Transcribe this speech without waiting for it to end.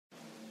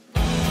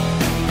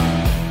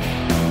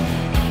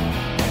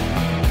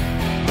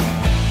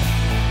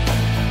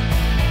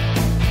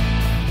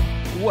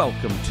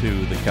Welcome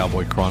to the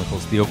Cowboy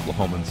Chronicles, the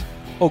Oklahomans,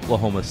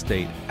 Oklahoma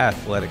State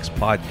Athletics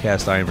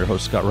Podcast. I am your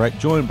host, Scott Wright,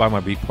 joined by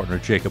my beat partner,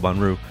 Jacob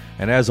Unruh.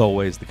 And as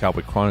always, the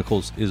Cowboy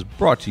Chronicles is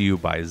brought to you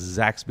by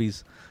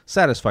Zaxby's.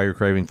 Satisfy your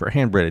craving for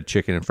hand-breaded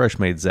chicken and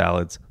fresh-made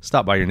salads.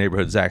 Stop by your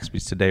neighborhood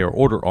Zaxby's today or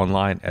order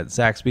online at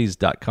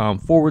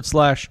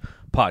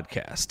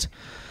zaxbys.com/podcast.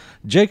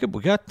 Jacob,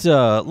 we got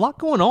a lot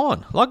going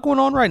on. A lot going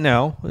on right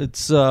now.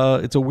 It's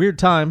a weird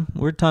time. A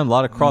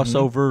lot of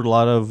crossover. A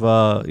lot of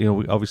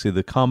obviously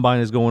the combine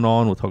is going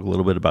on. We'll talk a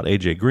little bit about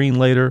AJ Green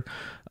later.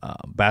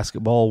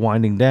 Basketball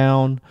winding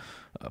down.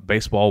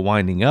 Baseball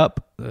winding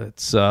up.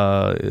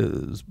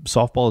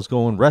 Softball is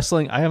going.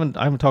 Wrestling. I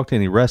haven't talked to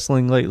any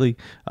wrestling lately.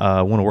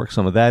 I want to work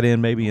some of that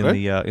in maybe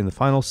in the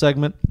final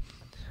segment.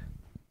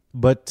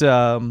 But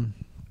we're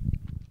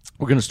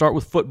going to start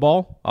with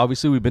football.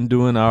 Obviously, we've been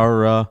doing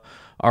our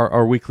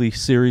weekly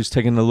series,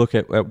 taking a look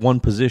at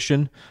one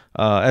position.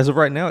 As of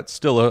right now, it's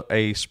still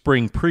a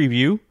spring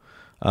preview.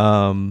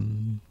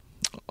 I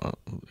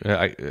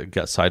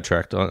got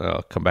sidetracked.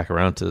 I'll come back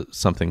around to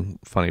something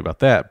funny about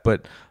that.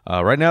 But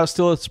right now, it's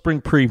still a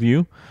spring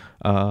preview.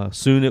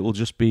 Soon it will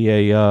just be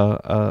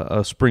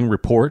a spring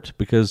report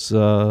because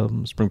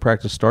spring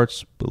practice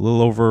starts a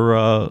little over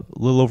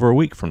a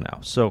week from now.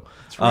 So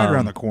it's right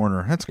around the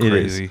corner. That's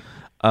crazy.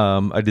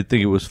 I did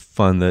think it was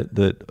fun that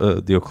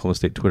the Oklahoma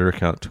State Twitter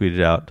account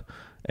tweeted out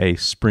a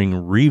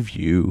spring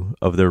review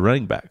of their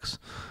running backs.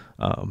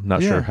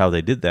 Not sure how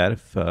they did that.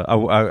 If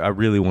I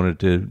really wanted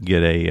to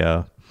get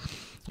a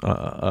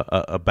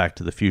Back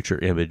to the Future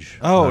image.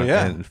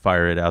 And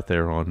fire it out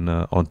there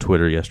on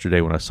Twitter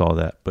yesterday when I saw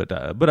that, but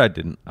I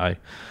didn't. I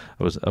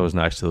was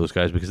nice to those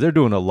guys because they're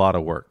doing a lot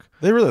of work.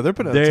 They're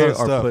putting out a ton of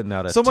stuff. Putting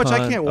out so much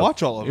I can't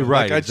watch all of it.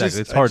 Right,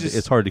 exactly.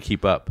 It's hard to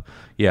keep up.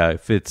 Yeah,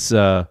 if it's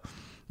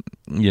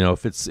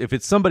if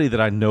it's somebody that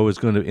I know is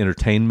going to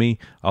entertain me,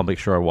 I'll make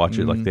sure I watch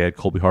it. Like they had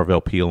Colby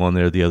Harvell Peel on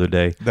there the other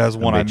day. That was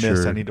one I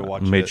missed. I need to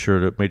watch. Made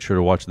sure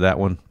to watch that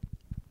one.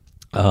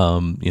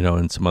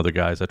 And some other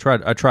guys. I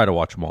try to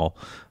watch them all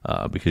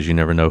because you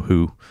never know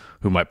who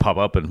might pop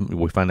up, and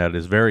we find out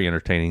is very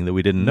entertaining that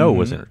we didn't know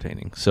was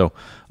entertaining. So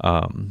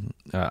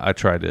I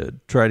trying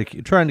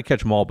to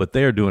catch them all, but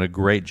they are doing a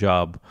great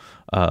job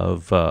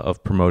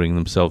of promoting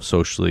themselves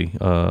socially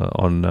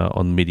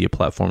on media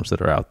platforms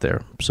that are out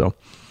there. So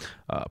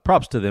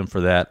props to them for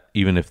that,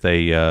 even if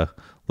they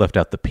left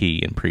out the P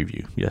in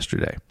preview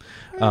yesterday.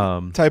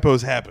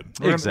 Typos happen.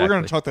 We're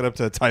going to chalk that up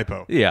to a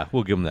typo. Yeah,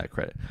 we'll give them that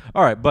credit.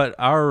 All right, but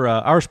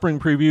our spring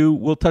preview,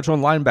 we'll touch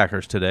on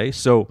linebackers today.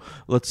 So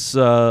let's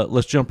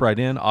jump right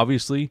in.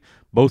 Obviously,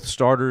 both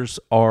starters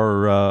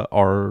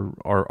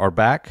are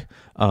back.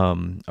 I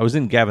was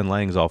in Gavin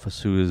Lang's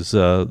office, who is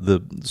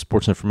the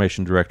sports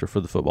information director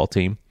for the football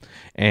team,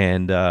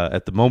 and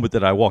at the moment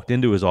that I walked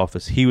into his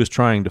office, he was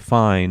trying to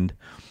find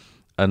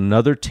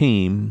another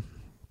team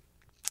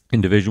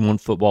in Division I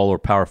football or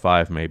Power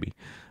 5 maybe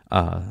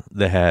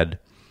that had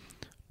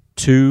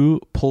two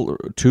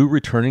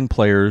returning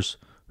players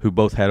who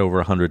both had over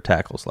 100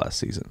 tackles last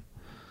season,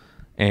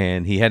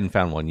 and he hadn't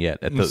found one yet.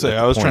 I was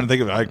trying to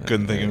think of it. I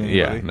couldn't think of anybody.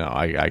 Yeah, no,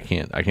 I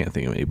can't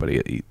think of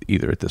anybody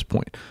either at this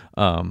point.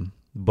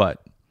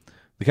 But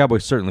the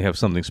Cowboys certainly have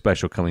something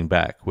special coming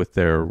back with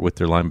their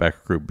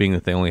linebacker group, being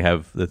that they only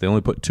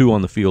put two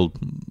on the field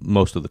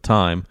most of the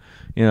time.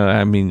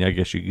 I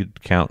guess you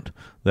could count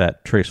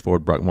that Trace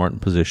Ford Brock Martin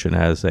position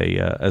as a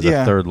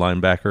third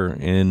linebacker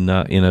in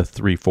a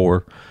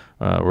 3-4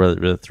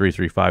 rather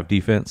 3-3-5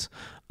 defense.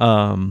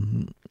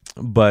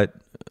 But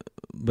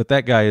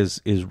that guy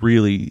is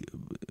really,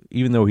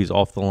 even though he's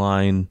off the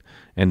line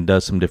and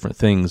does some different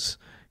things,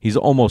 he's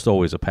almost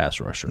always a pass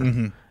rusher.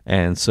 Mm-hmm.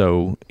 And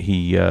so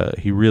he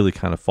really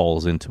kind of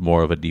falls into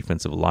more of a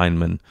defensive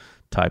lineman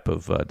type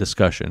of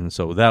discussion.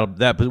 So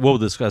we'll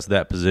discuss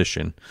that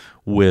position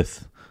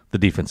with the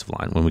defensive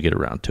line when we get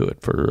around to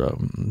it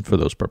for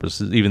those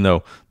purposes, even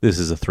though this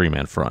is a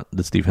three-man front.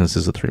 This defense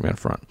is a three-man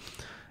front.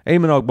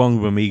 Eamon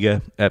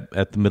Ogbongbemiga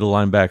at the middle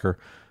linebacker,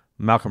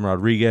 Malcolm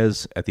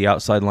Rodriguez at the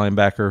outside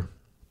linebacker.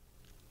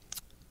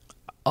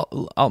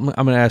 I'm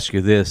going to ask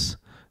you this,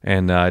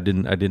 and I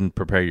didn't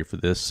prepare you for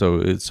this,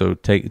 so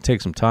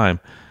take some time.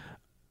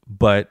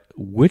 But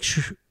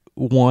which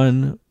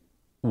one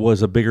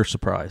was a bigger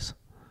surprise?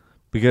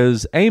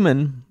 Because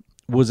Eamon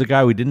was a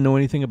guy we didn't know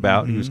anything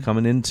about. Mm-hmm. He was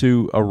coming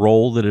into a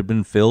role that had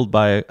been filled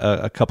by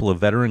a couple of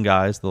veteran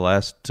guys the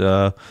last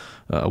 4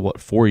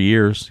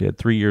 years. He had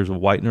 3 years of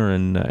Whitener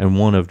and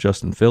one of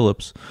Justin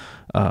Phillips.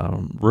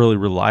 Really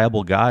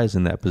reliable guys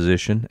in that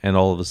position, and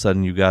all of a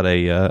sudden you got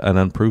an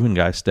unproven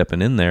guy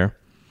stepping in there.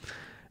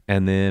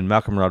 And then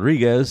Malcolm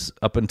Rodriguez,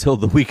 up until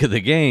the week of the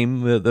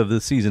game, of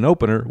the season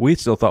opener, we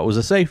still thought was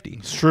a safety.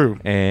 It's true.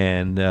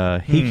 And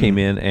he came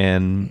in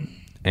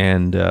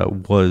and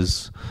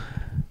was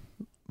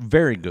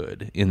very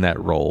good in that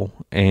role,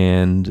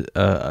 and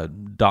a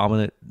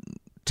dominant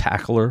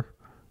tackler.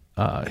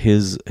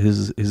 His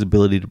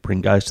ability to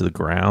bring guys to the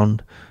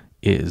ground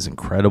is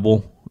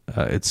incredible.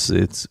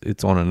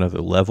 It's on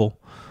another level.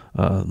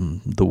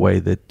 The way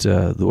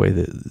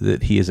that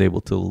he is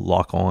able to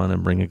lock on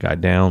and bring a guy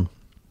down.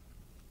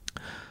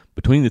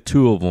 between the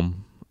two of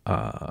them,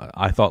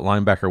 I thought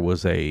linebacker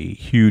was a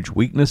huge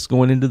weakness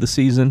going into the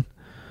season,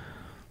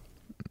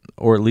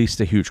 or at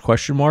least a huge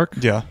question mark.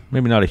 Yeah.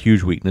 Maybe not a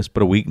huge weakness,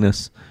 but a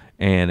weakness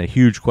and a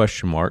huge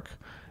question mark.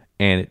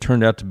 And it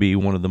turned out to be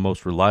one of the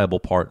most reliable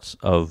parts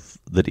of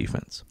the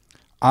defense.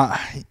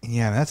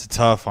 Yeah, that's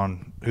tough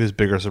on who's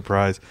bigger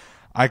surprise.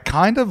 I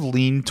kind of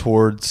lean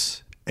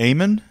towards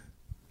Amon,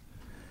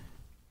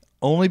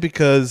 only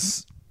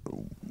because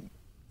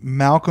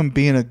Malcolm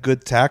being a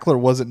good tackler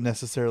wasn't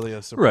necessarily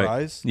a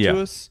surprise to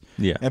us.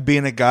 Yeah. And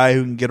being a guy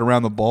who can get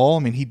around the ball, I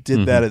mean, he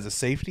did that as a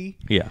safety.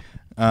 Yeah.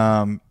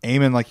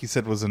 Amon, like you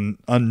said, was an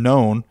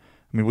unknown.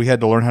 I mean, we had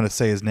to learn how to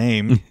say his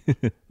name.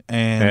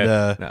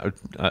 And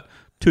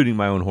tooting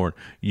my own horn,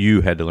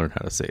 you had to learn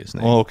how to say his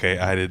name. Well, okay,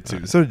 I did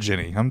too. So did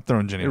Jenny. I'm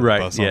throwing Jenny on the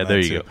bus on Yeah, that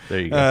there too. you go. There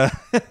you go.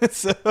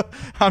 So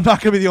I'm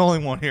not going to be the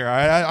only one here.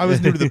 I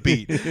was new to the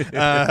beat.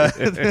 I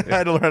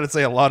had to learn how to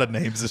say a lot of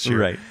names this year.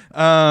 Right.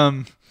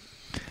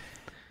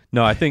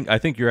 No, I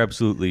think you're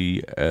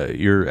absolutely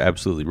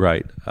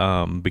right.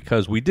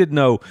 Because we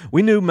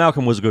knew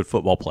Malcolm was a good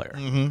football player,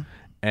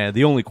 and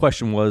the only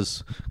question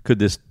was, could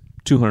this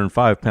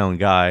 205-pound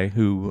guy,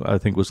 who I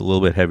think was a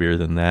little bit heavier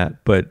than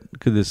that, but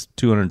could this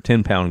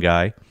 210-pound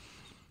guy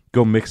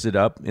go mix it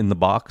up in the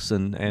box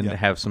and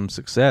have some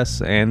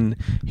success? And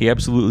he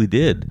absolutely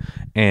did.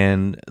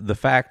 And the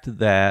fact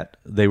that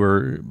they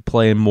were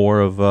playing more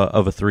of a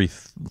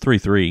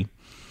 3-3,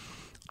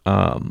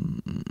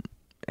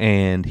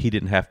 and he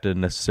didn't have to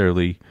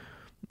necessarily,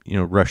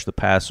 rush the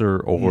passer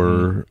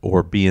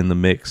or be in the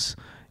mix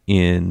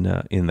in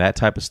that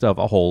type of stuff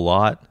a whole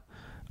lot,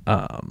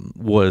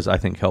 was, I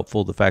think,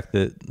 helpful. The fact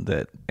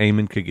that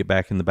Amon could get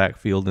back in the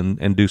backfield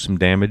and do some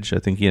damage. I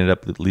think he ended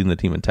up leading the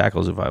team in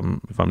tackles, if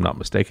I'm not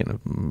mistaken.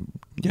 I'm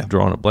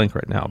drawing a blank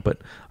right now,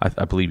 but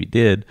I believe he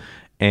did.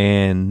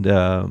 And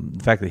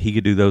the fact that he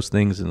could do those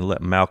things and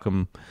let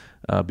Malcolm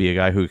be a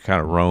guy who could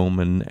kind of roam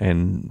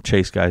and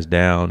chase guys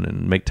down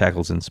and make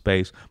tackles in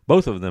space.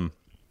 Both of them,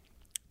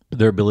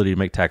 their ability to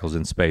make tackles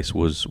in space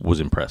was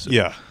impressive.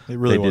 Yeah, it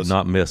really was. They did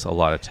not miss a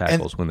lot of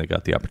tackles when they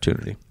got the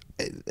opportunity.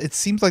 It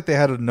seems like they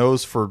had a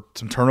nose for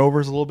some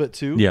turnovers a little bit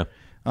too. Yeah.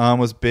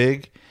 Was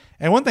big.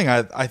 And one thing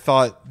I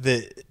thought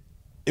that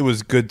it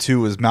was good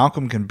too was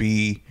Malcolm can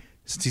be,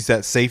 since he's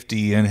that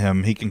safety in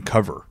him, he can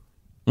cover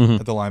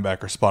at the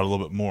linebacker spot a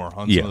little bit more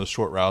on some of the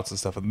short routes and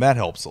stuff, and that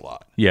helps a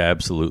lot. Yeah,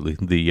 absolutely.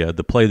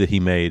 The play that he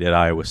made at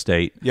Iowa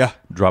State,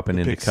 dropping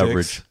into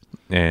coverage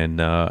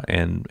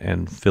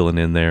and filling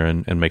in there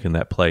and making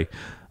that play.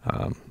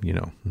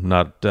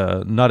 Not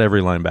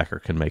every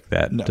linebacker can make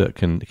that. No.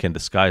 Can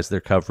disguise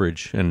their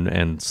coverage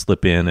and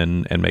slip in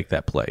and make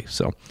that play.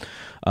 So,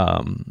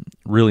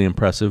 really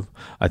impressive.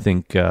 I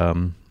think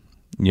when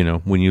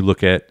you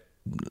look at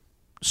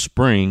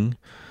spring,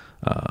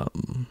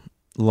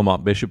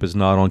 Lamont Bishop is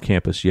not on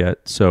campus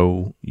yet,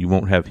 so you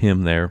won't have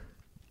him there.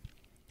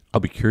 I'll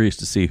be curious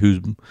to see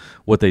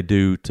what they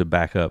do to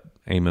back up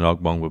Amon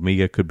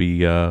Ogbongbemiga. Could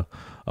be a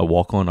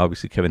walk-on.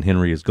 Obviously, Kevin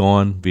Henry is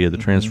gone via the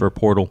transfer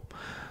portal.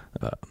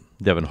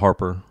 Devin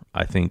Harper,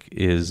 I think,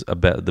 is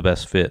the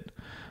best fit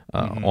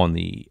on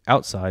the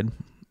outside,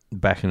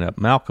 backing up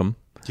Malcolm.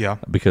 Yeah,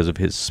 because of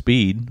his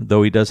speed.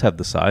 Though he does have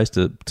the size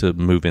to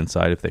move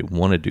inside if they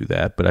want to do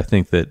that. But I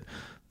think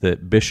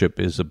that Bishop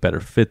is a better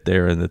fit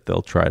there, and that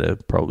they'll try to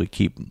probably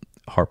keep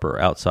Harper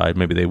outside.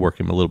 Maybe they work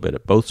him a little bit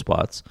at both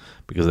spots,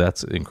 because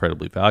that's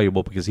incredibly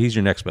valuable, because he's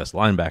your next best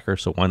linebacker,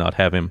 so why not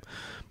have him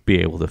be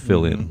able to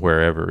fill in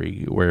wherever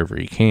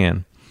he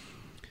can.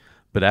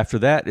 But after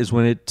that is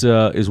when it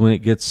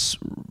gets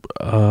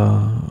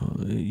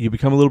you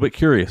become a little bit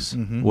curious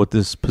what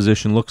this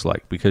position looks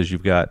like, because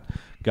you've got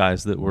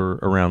guys that were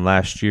around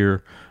last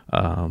year,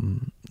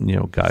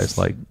 guys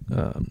like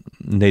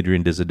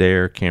Nadrian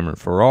Desidaire, Cameron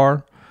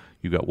Farrar.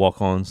 You've got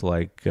walk-ons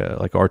like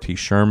R.T.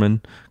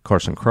 Sherman,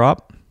 Carson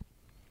Kropp,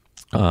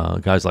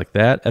 guys like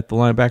that at the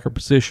linebacker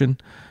position,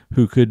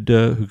 who could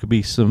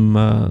be some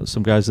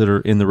guys that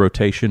are in the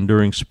rotation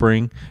during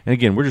spring. And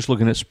again, we're just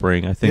looking at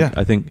spring. I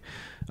think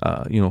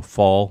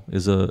fall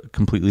is a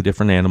completely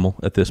different animal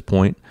at this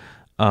point,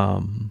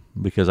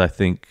 because I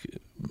think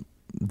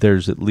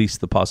there's at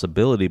least the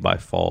possibility by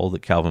fall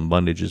that Calvin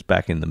Bundage is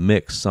back in the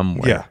mix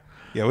somewhere.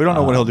 Yeah. We don't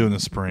know what he'll do in the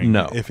spring.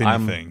 No, if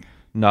anything.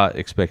 I'm not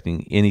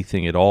expecting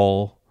anything at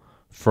all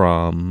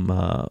from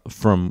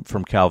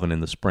Calvin in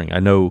the spring. I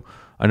know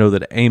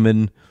that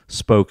Amon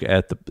spoke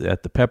at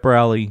the pep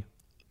rally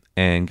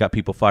and got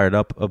people fired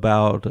up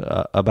about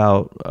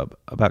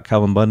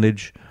Calvin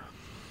Bundage.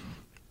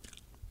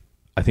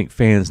 I think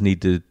fans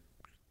need to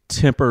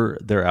temper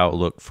their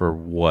outlook for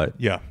what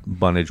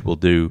Bundage will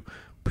do,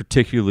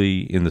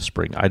 particularly in the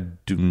spring. I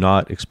do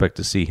not expect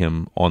to see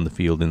him on the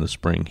field in the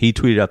spring. He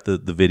tweeted out the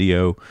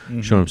video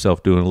showing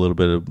himself doing a little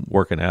bit of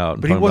working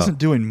out, but he wasn't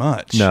doing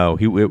much. No,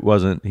 he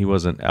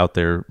wasn't out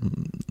there,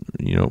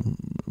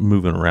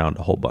 moving around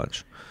a whole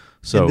bunch.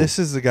 So, and this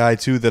is the guy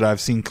too that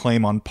I've seen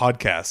claim on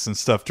podcasts and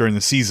stuff during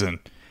the season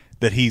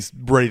that he's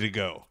ready to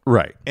go.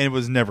 Right, and it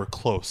was never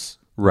close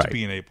Right. to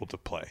being able to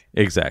play.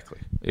 Exactly.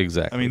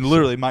 I mean,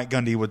 literally, Mike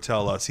Gundy would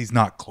tell us he's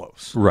not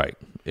close. Right.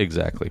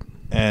 Exactly.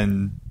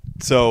 And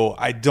so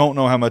I don't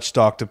know how much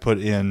stock to put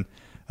in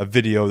a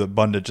video that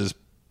Bundage is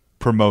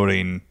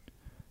promoting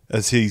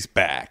as he's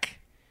back.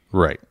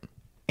 Right.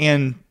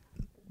 And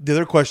the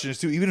other question is,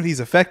 too, even if he's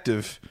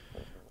effective,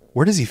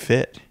 where does he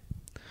fit?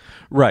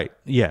 Right.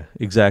 Yeah,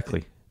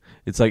 exactly.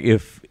 It's like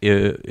if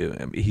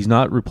he's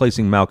not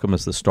replacing Malcolm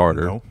as the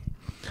starter. No.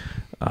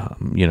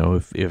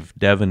 If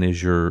Devin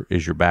is your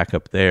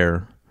backup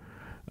there,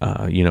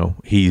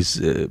 he's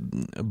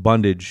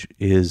Bundage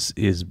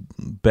is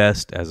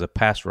best as a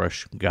pass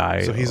rush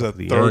guy. So he's a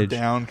the third edge.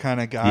 Down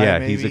kind of guy. Yeah,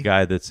 maybe? he's a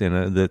guy that's in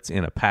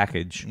a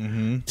package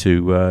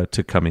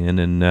to come in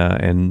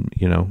and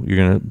you're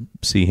gonna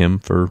see him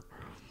for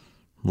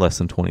less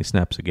than 20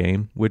 snaps a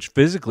game, which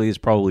physically is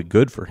probably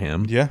good for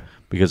him. Yeah,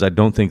 because I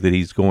don't think that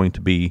he's going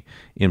to be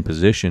in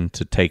position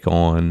to take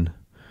on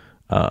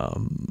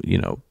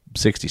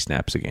 60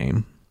 snaps a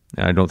game.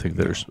 And I don't think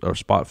there's a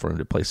spot for him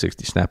to play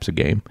 60 snaps a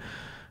game.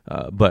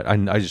 But I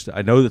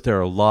know that there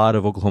are a lot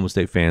of Oklahoma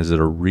State fans that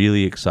are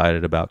really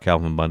excited about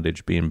Calvin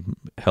Bundage being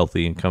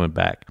healthy and coming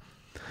back.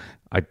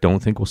 I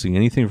don't think we'll see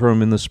anything from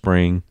him in the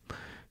spring.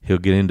 He'll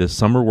get into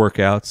summer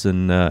workouts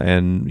and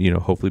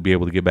hopefully be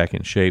able to get back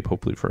in shape.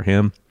 Hopefully for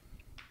him,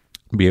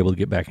 be able to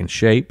get back in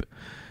shape,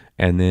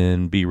 and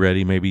then be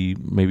ready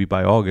maybe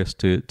by August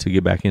to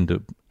get back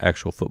into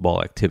actual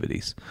football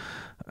activities.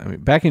 I mean,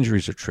 back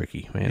injuries are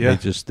tricky, man. Yeah.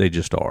 They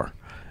just are,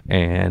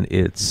 and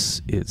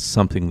it's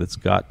something that's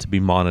got to be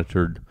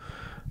monitored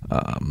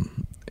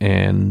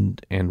and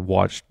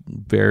watched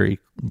very,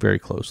 very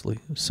closely.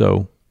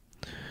 So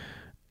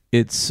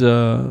it's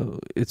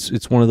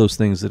one of those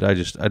things that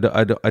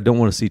I don't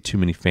want to see too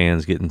many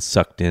fans getting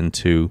sucked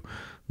into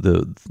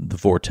the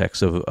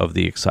vortex of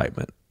the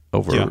excitement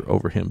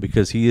over him,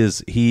 because he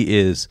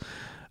is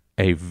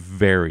a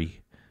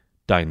very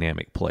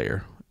dynamic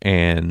player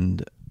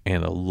and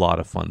a lot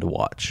of fun to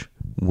watch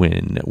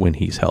when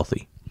he's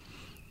healthy.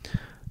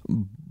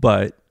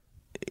 But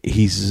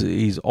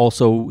he's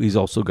also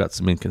got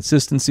some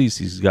inconsistencies.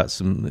 He's got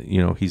some,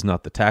 he's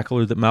not the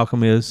tackler that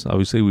Malcolm is.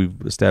 Obviously,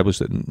 we've established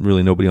that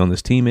really nobody on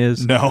this team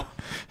is. No.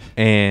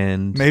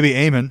 And maybe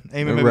Amon.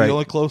 Amon may be the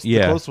only close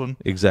one.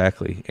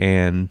 Exactly.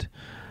 And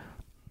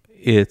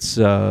it's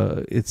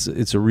a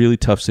really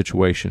tough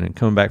situation. And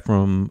coming back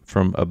from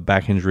a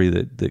back injury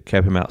that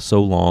kept him out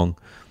so long,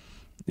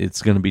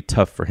 it's going to be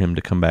tough for him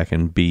to come back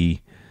and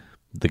be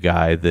the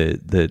guy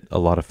that a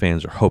lot of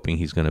fans are hoping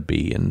he's going to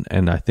be.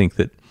 And I think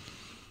that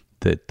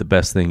the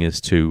best thing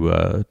is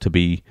to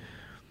be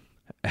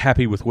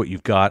happy with what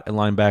you've got at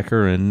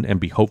linebacker and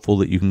be hopeful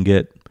that you can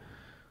get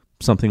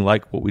something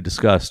like what we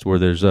discussed, where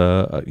there's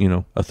a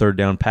third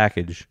down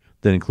package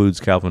that includes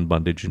Calvin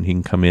Bundage, and he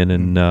can come in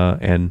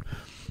and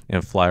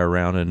fly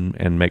around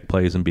and make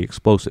plays and be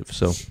explosive.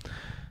 So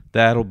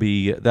that'll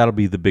be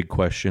the big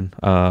question.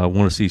 I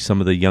want to see some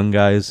of the young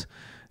guys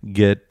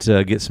get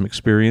some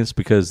experience,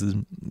 because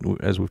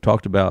as we've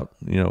talked about,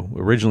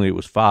 originally it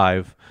was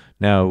 5.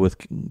 Now with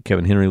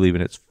Kevin Henry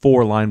leaving, it's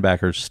 4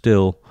 linebackers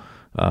still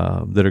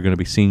that are going to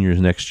be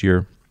seniors next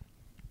year.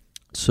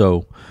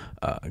 So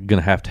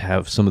going to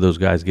have some of those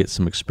guys get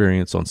some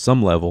experience on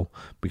some level,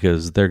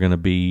 because they're going to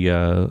be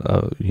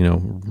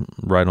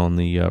right on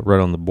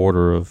the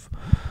border of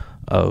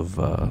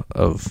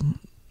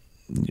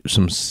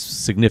some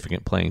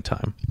significant playing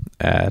time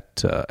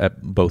at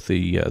both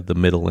the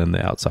middle and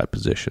the outside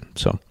position.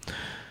 So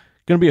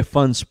going to be a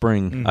fun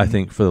spring, I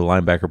think, for the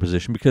linebacker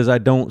position, because I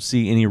don't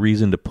see any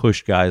reason to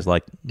push guys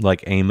like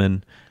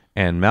Amon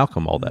and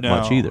Malcolm all that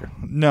much either.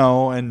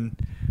 No, and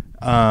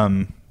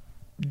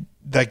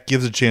that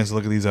gives a chance to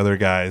look at these other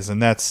guys,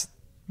 and that's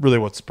really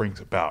what spring's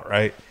about,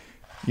 right?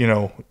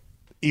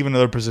 Even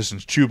other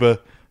positions, Chuba,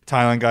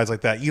 Thailand, guys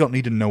like that, you don't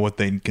need to know what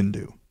they can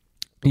do.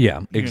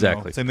 Yeah,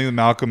 exactly. Same thing with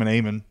Malcolm and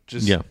Amon.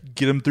 Just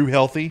get them through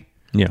healthy.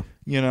 Yeah.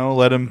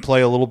 Let them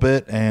play a little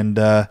bit and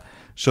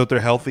show that they're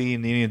healthy,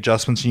 and any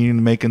adjustments you need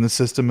to make in the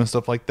system and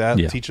stuff like that.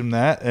 Yeah. Teach them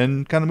that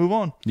and kind of move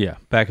on. Yeah.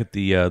 Back at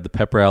the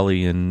pep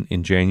rally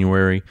in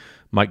January,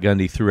 Mike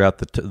Gundy threw out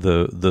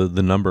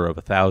the number of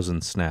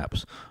 1,000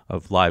 snaps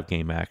of live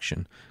game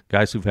action.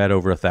 Guys who've had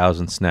over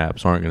 1,000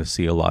 snaps aren't going to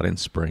see a lot in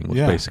spring. Was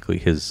basically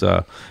his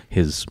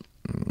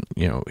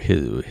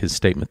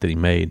statement that he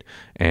made.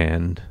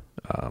 And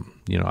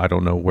I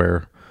don't know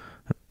where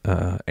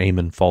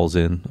Amon falls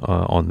in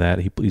on that.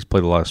 He's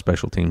played a lot of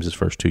special teams his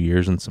first 2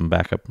 years and some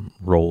backup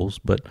roles,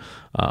 but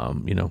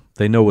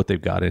they know what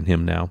they've got in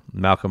him now.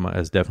 Malcolm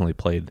has definitely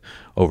played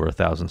over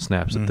 1,000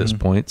 snaps at this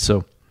point,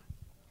 so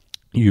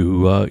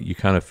you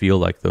kind of feel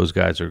like those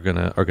guys are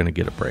gonna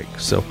get a break.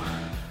 So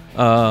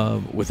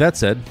with that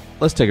said,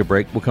 let's take a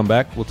break. We'll come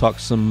back. We'll talk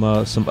some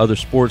other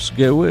sports.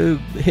 We'll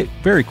hit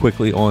very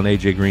quickly on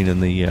AJ Green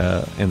and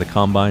the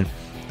combine.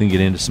 Then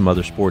get into some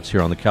other sports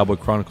here on the Cowboy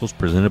Chronicles,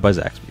 presented by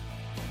Zaxby.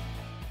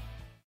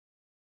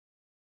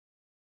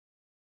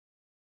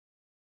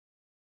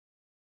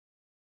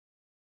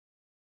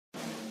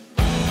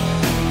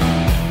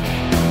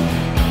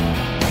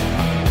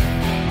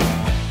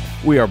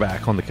 We are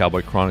back on the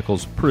Cowboy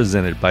Chronicles,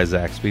 presented by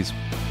Zaxby's.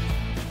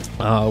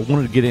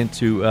 Wanted to get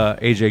into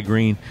AJ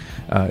Green.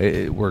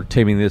 We're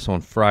taping this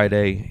on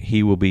Friday.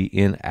 He will be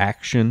in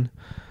action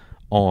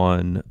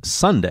on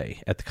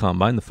Sunday at the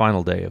Combine, the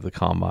final day of the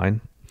Combine.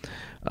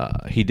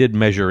 He did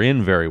measure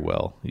in very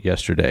well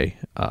yesterday.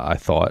 I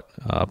thought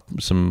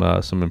some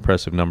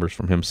impressive numbers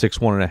from him.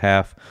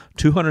 6'1.5",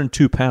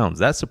 202 pounds.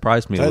 That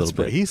surprised me a little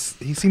bit. He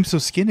seems so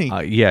skinny.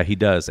 Yeah, he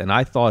does. And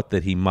I thought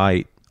that he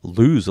might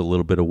lose a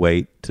little bit of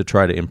weight to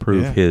try to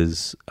improve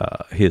his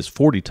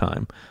 40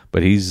 time,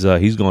 but he's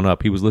gone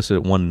up. He was listed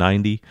at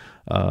 190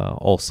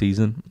 all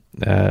season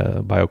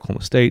by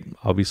Oklahoma State.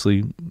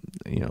 Obviously,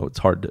 it's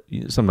hard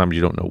to, sometimes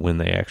you don't know when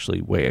they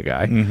actually weigh a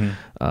guy.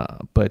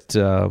 But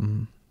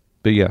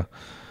yeah,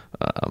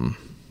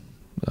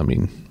 I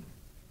mean,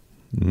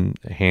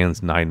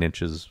 hands 9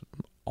 inches,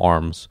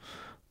 arms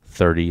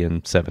 30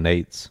 and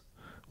 7/8,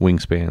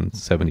 wingspan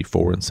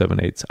 74 and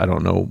 7/8. I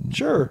don't know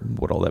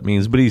what all that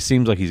means, but he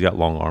seems like he's got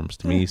long arms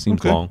to me. He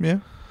seems long.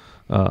 Yeah,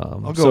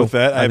 I'll go with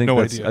that. I have no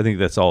idea. I think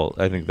that's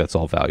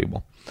all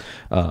valuable.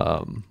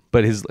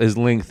 But his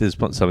length is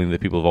something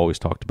that people have always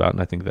talked about,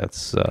 and I think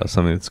that's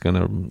something that's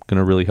gonna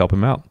really help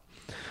him out.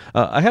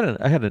 I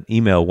had an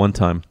email one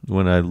time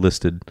when I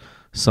listed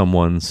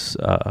someone's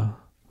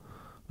arm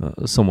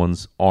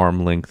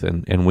length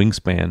and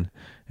wingspan,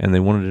 and they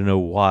wanted to know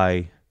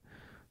why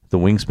the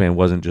wingspan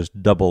wasn't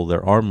just double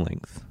their arm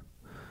length.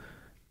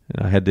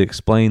 And I had to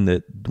explain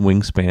that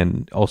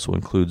wingspan also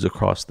includes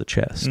across the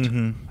chest.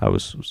 I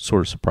was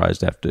sort of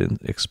surprised to have to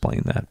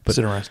explain that. But it's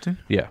interesting.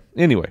 Yeah.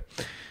 Anyway,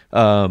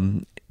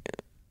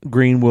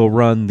 Green will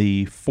run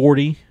the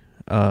 40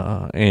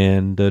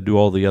 and do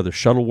all the other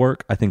shuttle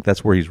work. I think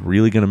that's where he's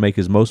really going to make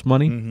his most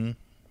money.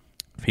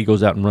 If he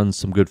goes out and runs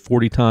some good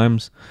 40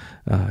 times,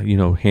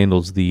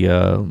 handles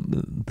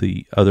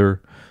the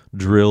other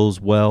drills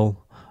well,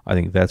 I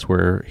think that's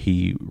where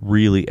he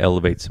really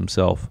elevates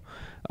himself.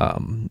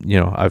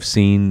 I've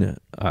seen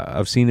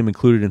him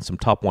included in some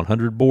top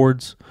 100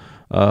 boards,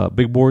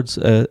 big boards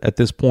at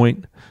this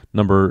point.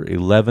 Number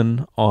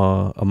 11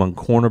 among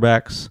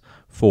cornerbacks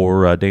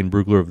for Dane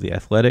Brugler of The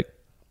Athletic,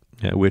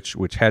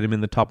 which had him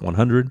in the top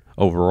 100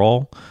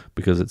 overall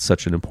because it's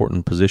such an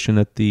important position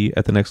at the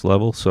next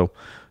level. So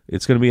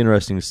it's going to be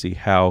interesting to see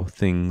how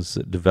things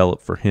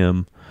develop for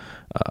him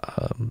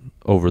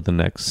over the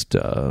next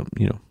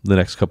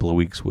couple of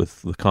weeks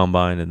with the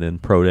Combine and then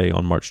Pro Day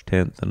on March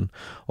 10th and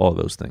all of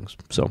those things.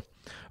 So,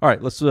 all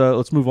right, let's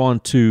move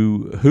on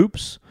to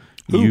hoops.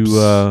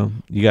 You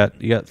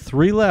got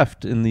 3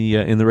 left in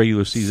the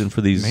regular season for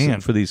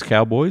these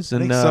Cowboys,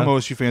 and I think some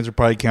OSU fans are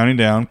probably counting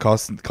down,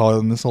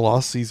 calling this a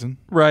lost season.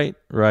 Right,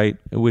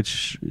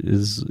 which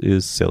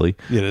is silly.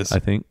 It is, I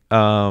think.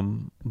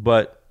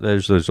 But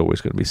there's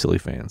always going to be silly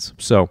fans.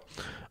 So,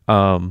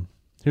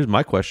 here's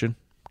my question: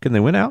 can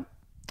they win out?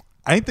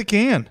 I think they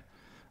can.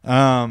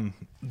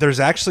 There's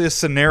actually a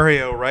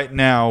scenario right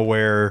now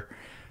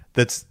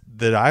that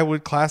I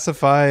would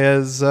classify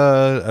as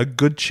a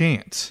good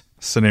chance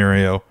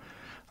scenario,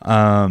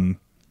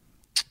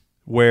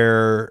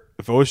 where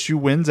if OSU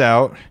wins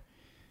out,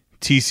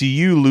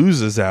 TCU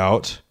loses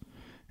out,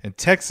 and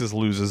Texas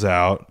loses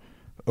out,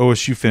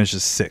 OSU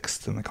finishes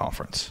 6th in the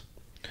conference,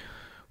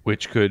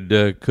 which could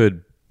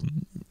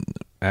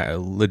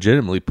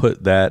legitimately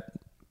put that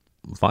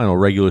final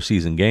regular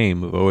season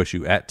game of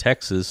OSU at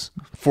Texas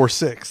for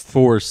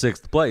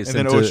 6th place, and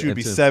then OSU would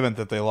be 7th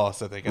if they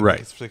lost. I think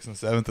right, 6th and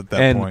 7th at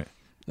that point.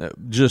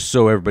 Just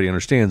so everybody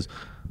understands,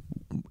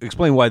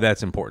 explain why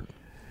that's important.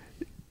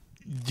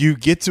 You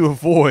get to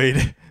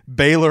avoid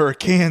Baylor or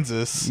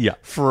Kansas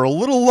for a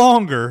little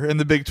longer in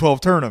the Big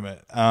 12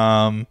 tournament.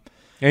 And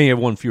you have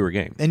one fewer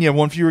game.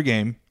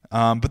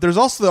 But there's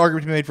also the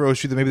argument to be made for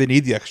OSU that maybe they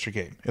need the extra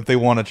game if they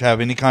want to have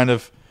any kind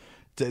of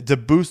to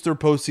boost their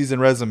postseason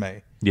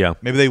resume. Yeah.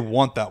 Maybe they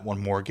want that one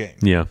more game.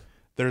 Yeah.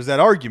 There's that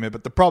argument,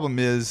 but the problem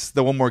is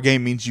the one more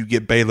game means you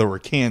get Baylor or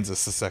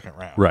Kansas the second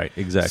round. Right,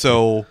 exactly.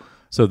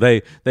 So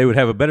they would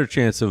have a better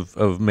chance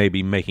of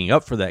maybe making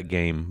up for that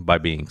game by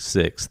being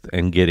 6th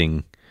and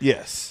getting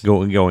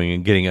going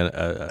and getting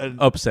an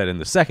upset in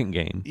the second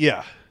game.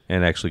 Yeah.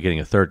 And actually getting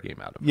a third game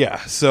out of it.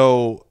 Yeah.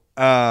 So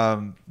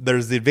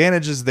there's the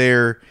advantages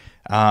there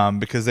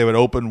because they would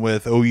open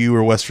with OU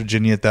or West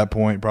Virginia at that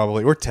point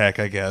probably, or Tech,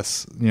 I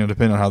guess,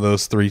 depending on how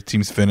those 3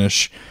 teams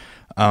finish.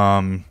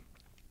 And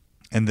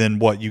then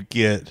what you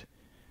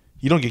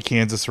don't get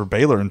Kansas or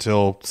Baylor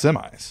until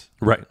semis.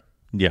 Right.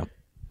 Yeah.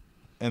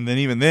 And then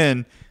even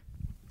then,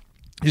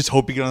 you just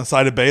hope you get on the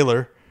side of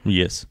Baylor.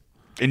 Yes.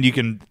 And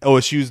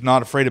OSU's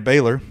not afraid of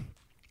Baylor.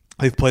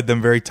 They've played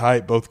them very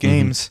tight both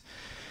games.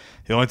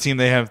 The only team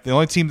that they're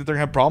going to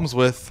have problems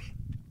with,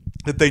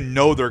 that they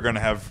know they're going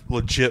to have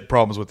legit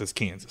problems with, is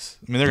Kansas.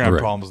 I mean, they're going to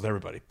have problems with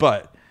everybody.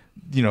 But,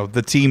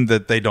 the team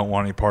that they don't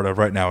want any part of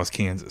right now is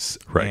Kansas.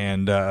 Right.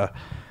 And,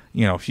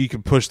 if you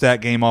can push that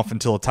game off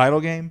until a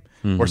title game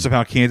or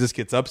somehow Kansas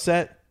gets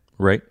upset.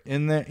 Right.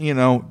 In there,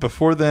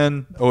 before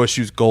then,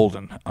 OSU's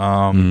golden.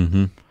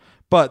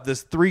 But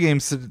this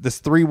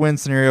 3-win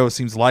scenario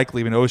seems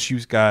likely. I mean,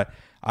 OSU's got,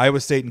 Iowa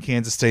State and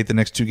Kansas State, the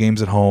next two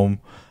games at home.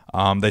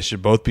 They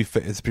should both be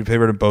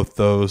favored in both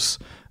those.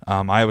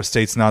 Iowa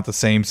State's not the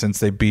same since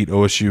they beat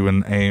OSU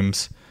and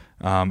Ames.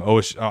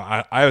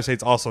 Iowa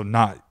State's also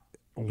not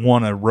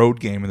won a road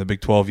game in the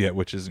Big 12 yet,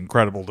 which is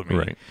incredible to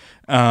me.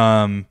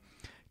 Right.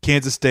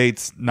 Kansas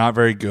State's not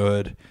very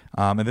good.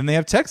 And then they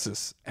have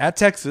Texas. At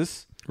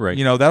Texas, Right.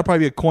 That'll probably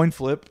be a coin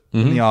flip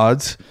in the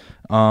odds.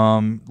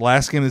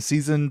 Last game of the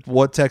season,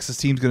 what Texas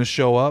team's going to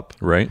show up?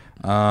 Right.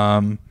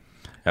 Um,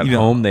 At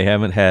home, they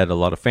haven't had a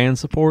lot of fan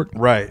support.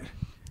 right.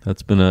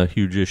 That's been a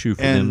huge issue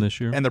for them this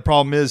year. And the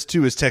problem is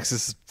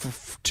Texas,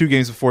 2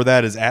 games before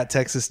that is at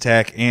Texas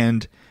Tech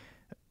and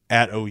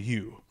at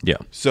OU. Yeah.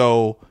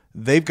 So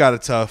they've got a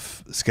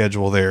tough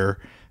schedule there.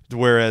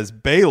 Whereas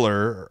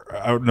TCU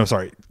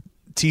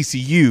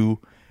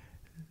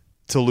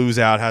to lose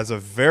out has a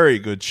very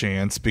good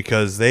chance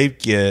because they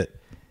get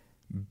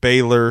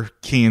Baylor,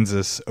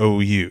 Kansas,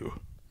 OU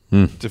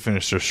to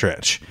finish their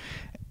stretch.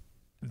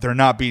 They're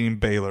not beating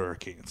Baylor or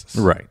Kansas.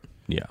 Right.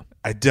 Yeah.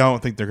 I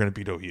don't think they're going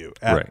to beat OU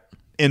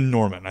in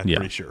Norman. I'm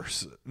pretty sure.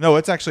 No,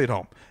 it's actually at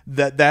home.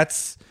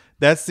 That's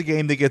the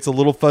game that gets a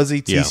little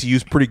fuzzy.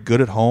 TCU's pretty good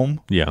at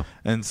home. Yeah.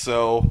 And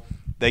so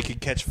they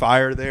could catch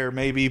fire there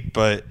maybe,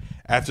 but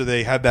after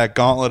they have that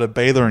gauntlet of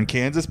Baylor and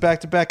Kansas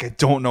back to back, I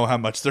don't know how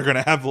much they're going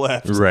to have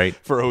left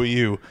for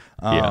OU.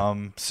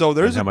 So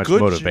there's how much good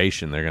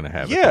motivation they're going to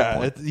have.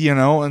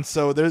 And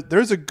so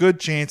there's a good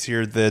chance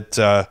here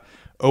that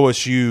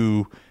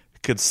OSU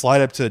could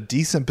slide up to a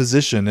decent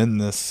position in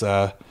this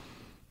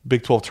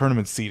Big 12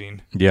 tournament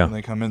seeding. Yeah. When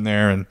they come in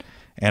there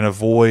and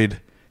avoid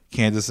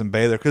Kansas and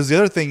Baylor. Because the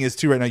other thing is,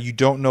 too, right now, you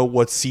don't know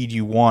what seed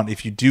you want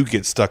if you do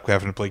get stuck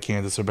having to play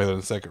Kansas or Baylor in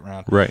the second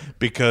round. Right.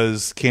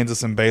 Because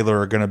Kansas and Baylor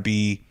are going to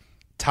be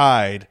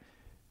tied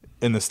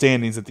in the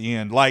standings at the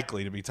end,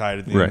 likely to be tied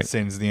at the end of the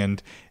standings at the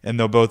end, and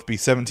they'll both be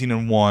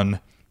 17-1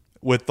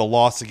 with the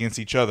loss against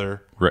each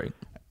other. Right.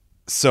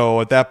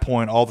 So at that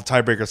point, all the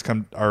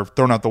tiebreakers are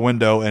thrown out the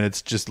window, and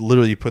it's just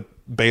literally you put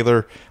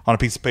Baylor on a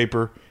piece of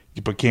paper,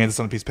 you put Kansas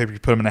on a piece of paper, you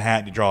put them in a hat,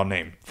 and you draw a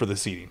name for the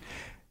seeding.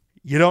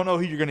 You don't know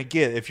who you're going to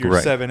get if you're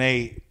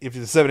 7-8, if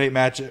it's the 7-8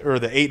 match or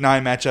the 8-9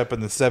 matchup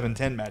and the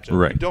 7-10 matchup.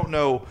 Right. You don't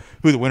know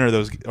who the winner of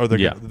those they're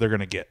going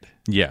to get.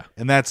 Yeah.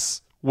 And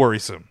that's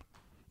worrisome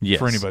for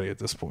Yes. anybody at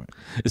this point.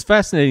 It's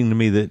fascinating to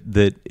me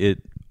that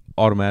it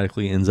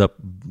automatically ends up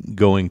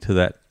going to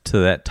that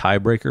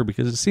tiebreaker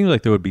because it seems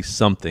like there would be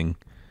something.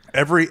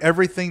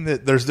 Everything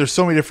that there's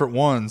so many different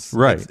ones.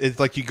 Right. It's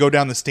like you go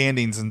down the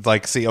standings and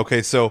like see,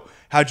 okay, so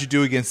how'd you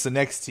do against the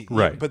next team?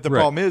 Right. But the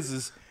problem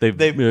is they've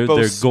they're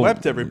both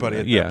swept everybody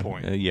at that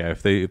point.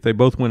 If they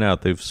both went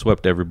out, they've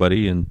swept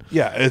everybody, and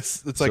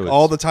it's like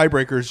all the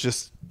tiebreakers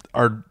just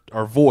are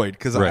void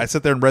because I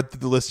sat there and read through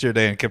the list here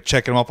today and kept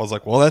checking them off. I was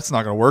like, well, that's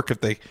not going to work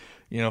if they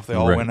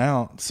all went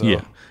out. So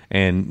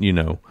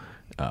and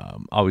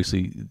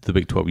obviously the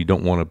Big 12, you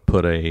don't want to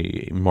put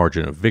a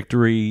margin of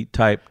victory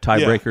type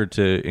tiebreaker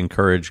to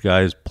encourage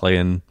guys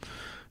playing,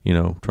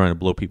 trying to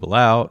blow people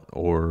out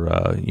or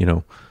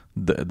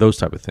those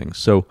type of things.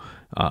 So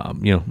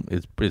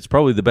it's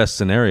probably the best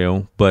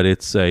scenario, but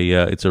it's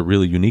a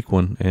really unique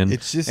one, and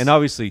it's just, and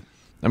obviously,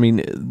 I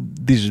mean,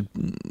 these are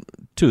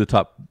two of the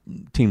top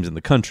teams in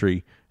the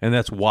country, and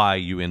that's why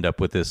you end up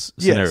with this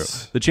scenario.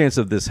 Yes. The chance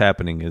of this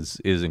happening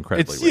is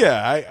incredibly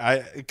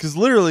rare. because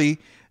literally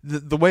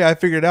the way I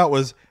figured it out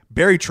was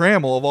Barry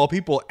Trammell of all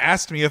people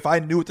asked me if I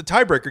knew what the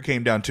tiebreaker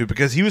came down to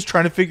because he was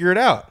trying to figure it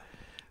out.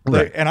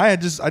 Right. And I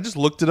just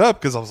looked it up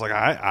because I was like,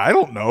 I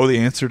don't know the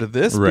answer to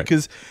this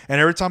because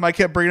every time I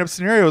kept bringing up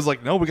scenarios,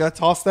 like, no, we got to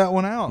toss that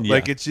one out. Yeah.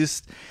 Like it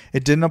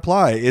didn't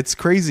apply. It's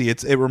crazy.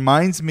 It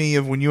reminds me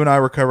of when you and I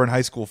were covering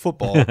high school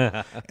football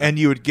and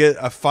you would get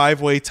a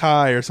 5-way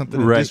tie or something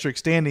in district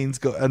standings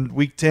in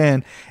week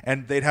 10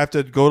 and they'd have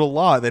to go to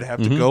law. They'd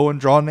have to go and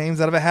draw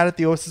names out of a hat at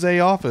the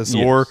OSSA office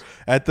or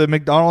at the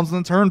McDonald's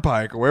and the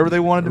Turnpike or wherever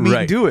they wanted to meet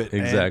and do it.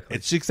 Exactly.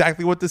 And it's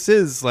exactly what this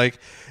is. Like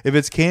if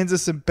it's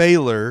Kansas and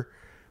Baylor,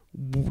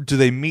 do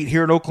they meet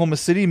here in Oklahoma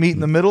City, meet in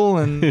the middle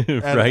and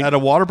at a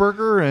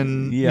Whataburger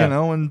and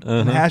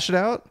and hash it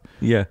out?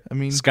 Yeah. I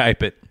mean,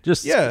 Skype it.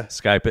 Just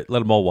Skype it. Let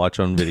them all watch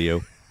on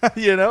video.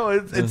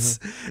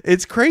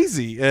 It's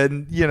crazy.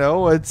 And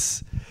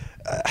it's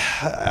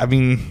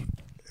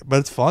but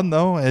it's fun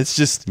though. It's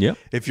just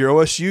if you're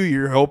OSU,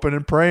 you're hoping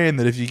and praying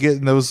that if you get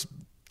in those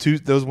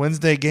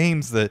Wednesday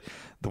games that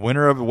the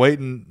winner of it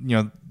waiting,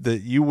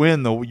 that you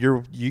win,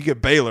 you get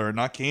Baylor and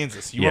not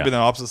Kansas. You want to be on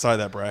the opposite side of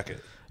that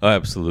bracket. Oh,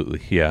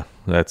 absolutely, yeah.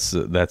 That's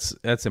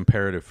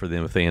imperative for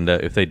them if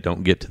they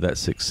don't get to that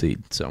 6th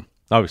seed. So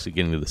obviously,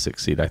 getting to the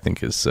 6th seed, I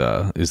think is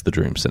the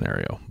dream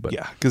scenario. But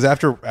yeah, because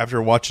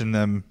after watching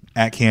them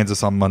at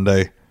Kansas on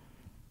Monday,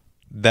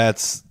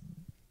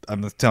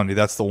 I'm telling you,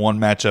 that's the one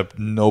matchup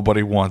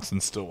nobody wants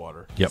in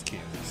Stillwater. Yep.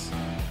 Kansas.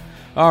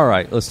 All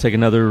right, let's take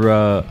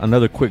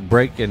another quick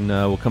break, and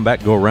we'll come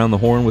back, go around the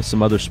horn with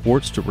some other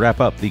sports to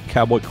wrap up the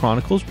Cowboy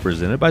Chronicles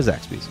presented by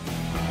Zaxby's.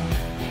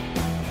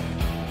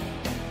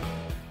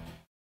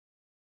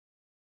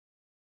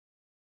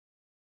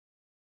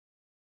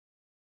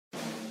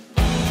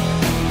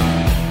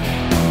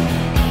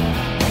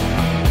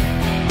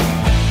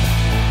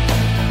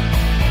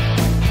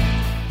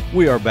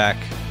 We are back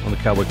on the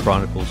Cowboy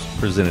Chronicles,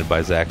 presented by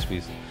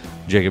Zaxby's.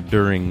 Jacob,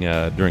 during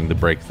the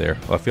break there,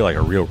 I feel like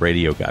a real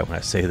radio guy when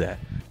I say that.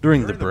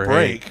 During the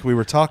break, we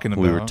were talking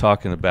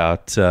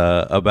about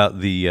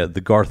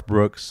the Garth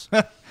Brooks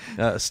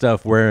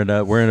stuff, wearing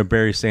a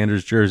Barry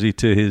Sanders jersey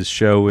to his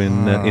show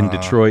in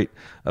Detroit,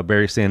 a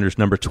Barry Sanders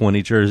number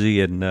 20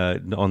 jersey, and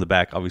on the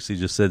back obviously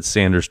just said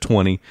Sanders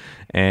 20,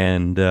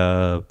 and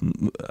a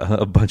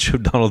bunch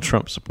of Donald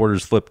Trump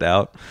supporters flipped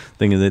out,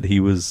 thinking that he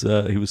was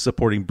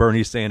supporting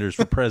Bernie Sanders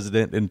for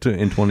president in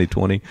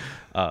 2020.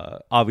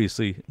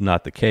 Obviously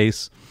not the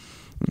case.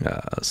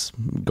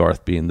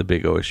 Garth being the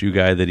big OSU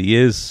guy that he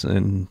is,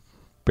 and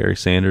Barry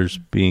Sanders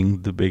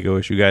being the big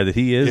OSU guy that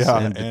he is,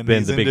 and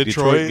Ben the big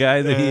Detroit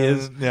guy that he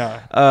is.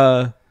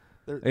 Yeah.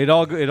 It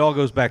all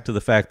goes back to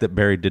the fact that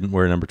Barry didn't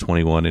wear number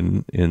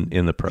 21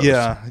 in the pros.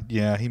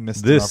 Yeah, he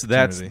missed this. An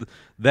opportunity.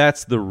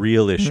 That's the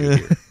real issue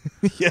here.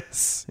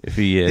 Yes, if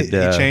he had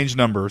he changed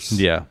numbers.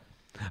 Yeah,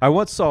 I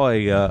once saw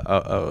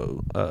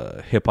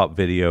a hip hop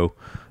video.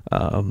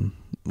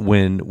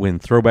 When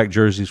throwback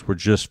jerseys were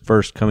just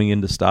first coming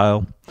into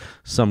style,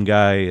 some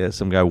guy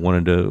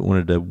wanted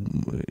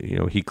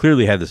to he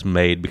clearly had this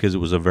made because it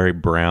was a very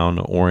brown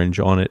orange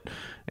on it,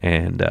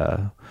 and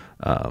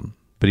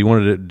but he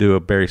wanted to do a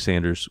Barry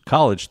Sanders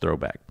college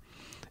throwback,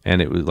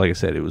 and it was, like I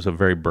said, it was a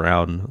very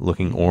brown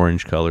looking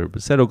orange color,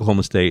 but said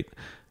Oklahoma State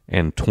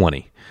and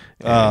 20.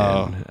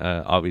 And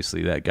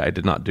obviously that guy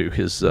did not do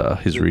his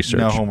research.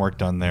 No homework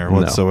done there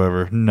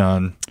whatsoever.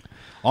 None.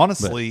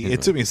 Honestly,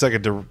 it took me a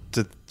second to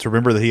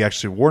remember that he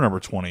actually wore number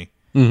 20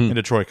 in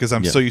Detroit, because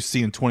I'm so used to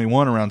seeing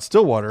 21 around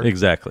Stillwater.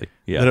 Exactly.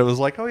 Yeah. That it was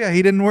like, oh yeah,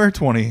 he didn't wear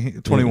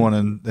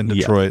 21 in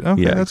Detroit. Yeah.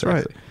 Okay, Yeah, that's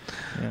exactly.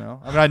 right.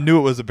 I mean, I knew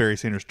it was a Barry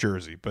Sanders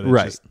jersey, but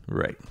it's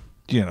right.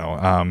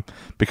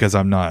 Because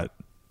I'm not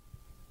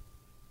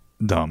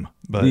dumb.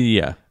 But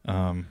yeah,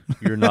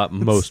 you're not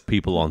most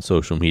people on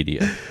social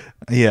media.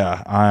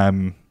 Yeah, I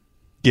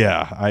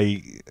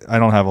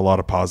don't have a lot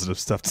of positive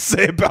stuff to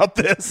say about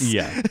this.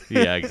 Yeah,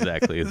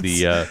 exactly.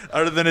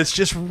 Other than it's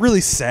just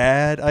really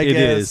sad, I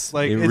guess. Is.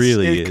 Like,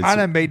 it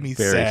kind of made me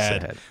very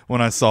sad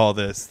when I saw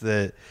this,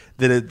 that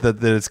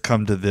it's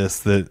come to this,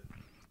 that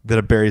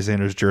a Barry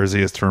Sanders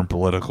jersey has turned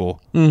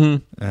political.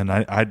 Mm-hmm. And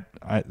I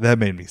that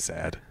made me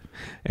sad.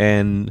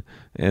 And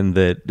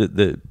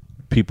that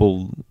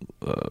people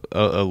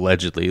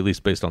allegedly, at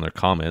least based on their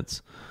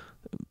comments,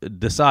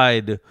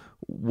 decide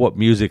what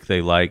music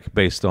they like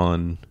based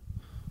on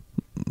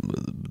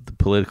the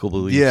political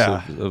beliefs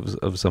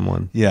of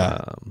someone.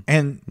 Yeah.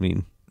 And I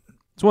mean,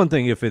 it's one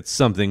thing if it's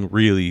something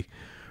really,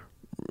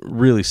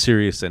 really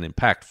serious and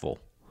impactful.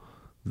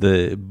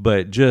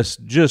 But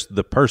just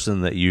the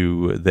person that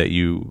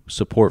you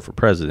support for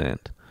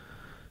president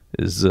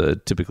is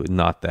typically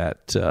not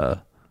that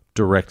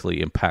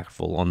directly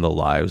impactful on the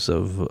lives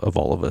of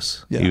all of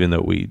us, even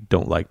though we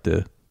don't like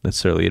to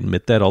necessarily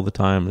admit that all the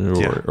time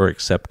or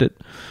accept it.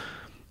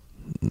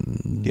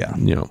 Yeah,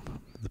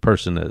 the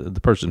person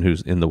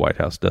who's in the White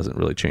House doesn't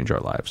really change our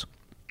lives.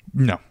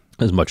 No,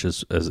 as much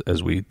as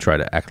we try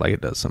to act like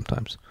it does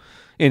sometimes.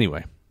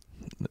 Anyway,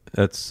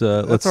 that's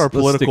our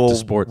political stick to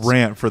sports.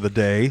 Rant for the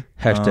day.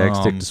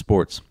 Hashtag stick to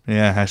sports.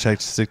 Yeah, hashtag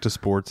stick to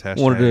sports.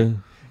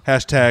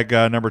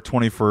 Hashtag number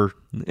 20 for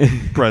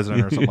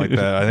president or something like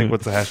that. I think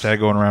what's the hashtag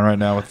going around right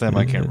now with them?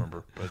 I can't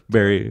remember. But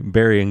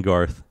Barry and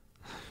Garth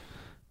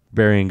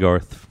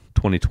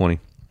 2020.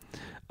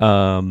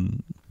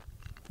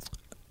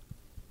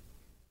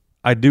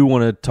 I do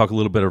want to talk a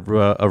little bit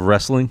of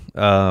wrestling.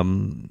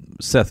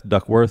 Seth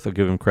Duckworth, I'll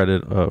give him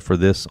credit for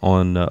this,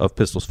 of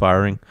Pistols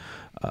Firing,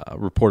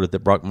 reported that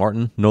Brock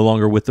Martin no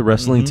longer with the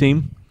wrestling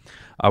team.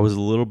 I was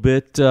a little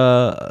bit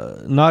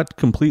not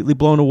completely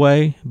blown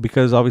away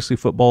because obviously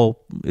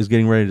football is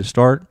getting ready to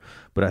start,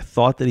 but I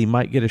thought that he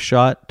might get a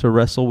shot to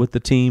wrestle with the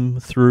team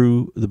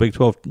through the Big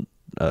 12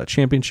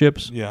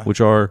 championships,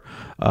 which are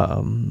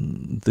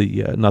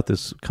not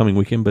this coming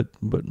weekend, but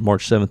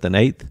March 7th and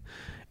 8th.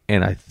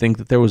 And I think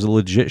that there was a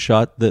legit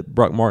shot that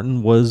Brock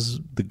Martin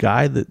was the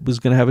guy that was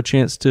going to have a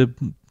chance to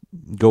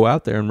go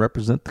out there and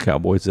represent the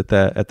Cowboys at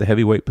the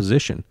heavyweight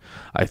position.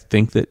 I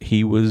think that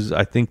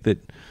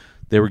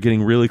they were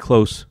getting really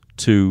close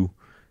to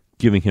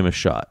giving him a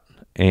shot.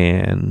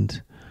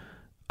 And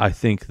I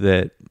think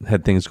that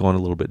had things gone a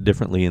little bit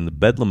differently in the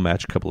Bedlam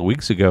match a couple of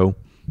weeks ago,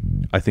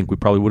 I think we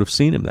probably would have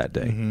seen him that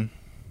day.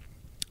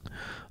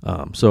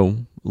 Mm-hmm. So a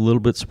little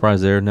bit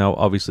surprised there. Now,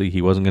 obviously,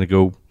 he wasn't going to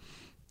go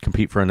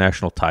compete for a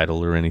national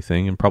title or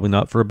anything, and probably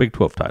not for a Big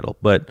 12 title.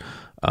 But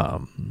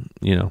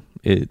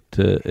it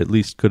at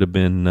least could have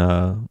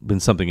been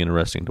something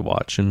interesting to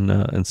watch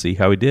and see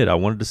how he did. I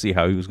wanted to see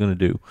how he was going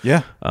to do.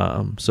 Yeah.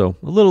 So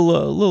a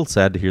little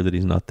sad to hear that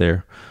he's not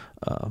there.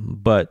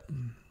 But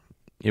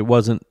it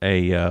wasn't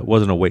a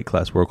weight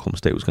class where Oklahoma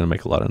State was going to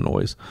make a lot of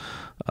noise.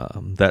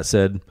 That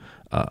said,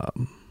 I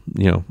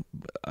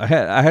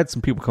had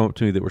some people come up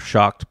to me that were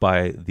shocked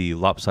by the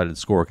lopsided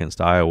score against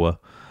Iowa.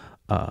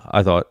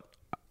 I thought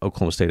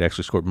Oklahoma State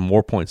actually scored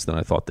more points than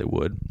I thought they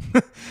would.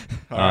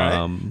 All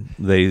right.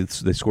 They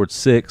scored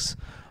 6.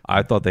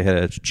 I thought they had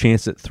a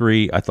chance at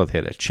 3. I thought they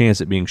had a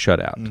chance at being shut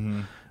out.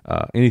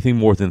 Anything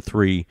more than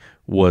 3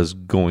 was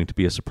going to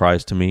be a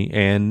surprise to me,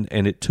 and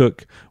it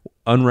took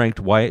unranked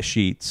Wyatt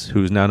Sheets,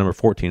 who's now number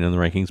 14 in the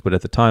rankings, but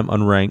at the time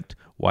unranked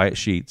Wyatt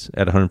Sheets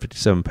at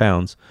 157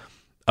 pounds,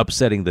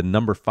 upsetting the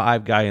number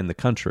 5 guy in the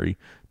country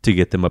to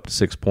get them up to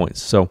 6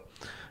 points. So,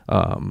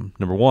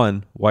 number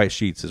one, Wyatt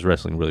Sheets is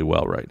wrestling really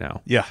well right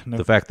now. Yeah.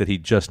 The fact that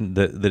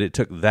that it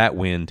took that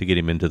win to get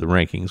him into the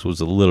rankings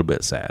was a little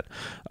bit sad.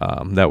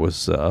 That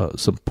was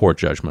some poor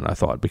judgment, I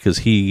thought, because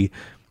he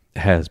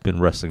has been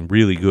wrestling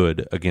really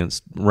good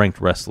against ranked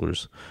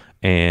wrestlers,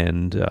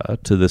 and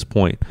to this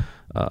point,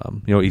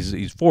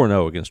 he's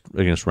 4-0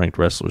 against ranked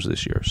wrestlers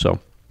this year. So,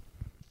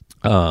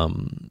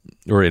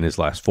 or in his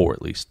last 4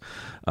 at least.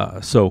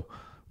 So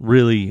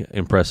really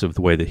impressive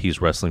the way that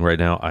he's wrestling right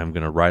now. I'm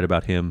going to write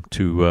about him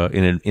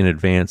in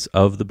advance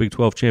of the Big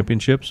 12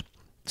 championships.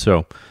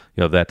 So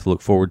you have that to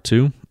look forward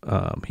to.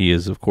 He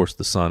is, of course,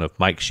 the son of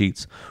Mike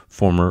Sheets,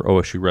 former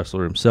OSU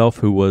wrestler himself,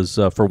 who was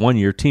for 1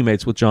 year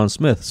teammates with John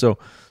Smith. So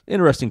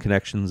interesting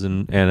connections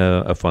and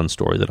a fun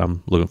story that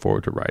I'm looking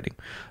forward to writing.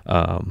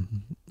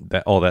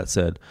 All that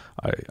said,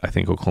 I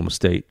think Oklahoma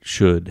State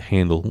should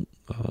handle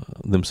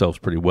themselves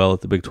pretty well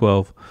at the Big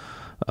 12.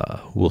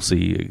 We'll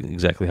see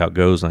exactly how it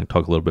goes, and I can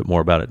talk a little bit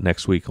more about it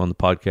next week on the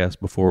podcast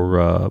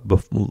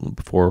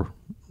before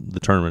the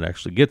tournament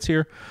actually gets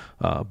here.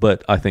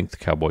 But I think the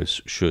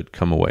Cowboys should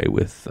come away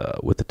with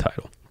the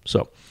title.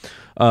 So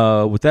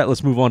with that,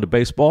 let's move on to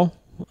baseball.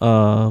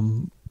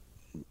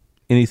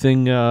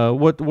 Anything?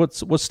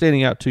 What's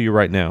standing out to you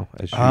right now?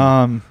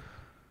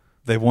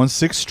 They won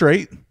 6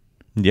 straight.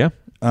 Yeah.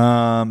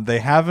 They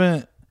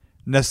haven't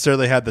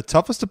necessarily had the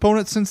toughest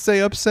opponent since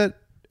they upset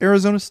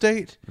Arizona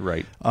State.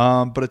 Right.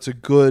 But it's a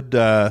good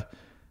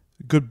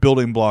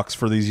building blocks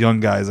for these young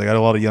guys. They got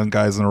a lot of young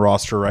guys on the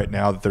roster right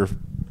now that they're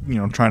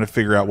trying to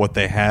figure out what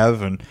they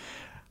have, and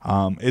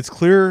it's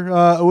clear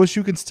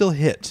OSU can still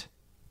hit.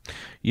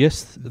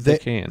 Yes, they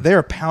can. They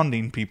are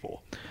pounding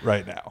people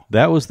right now.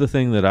 That was the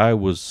thing that I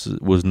was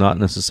not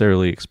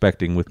necessarily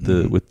expecting with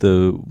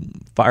the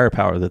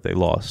firepower that they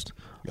lost.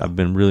 Yeah. I've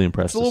been really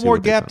impressed. It's a little more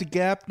gap to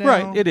gap now.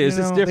 Right, it is.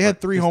 It's different. They had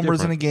 3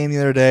 homers in a game the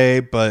other day,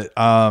 but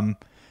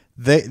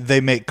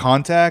they make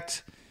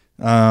contact.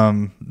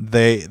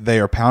 They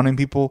are pounding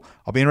people.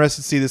 I'll be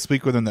interested to see this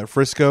week whether they're at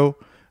Frisco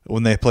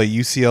when they play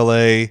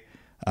UCLA,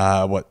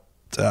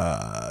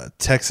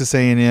 Texas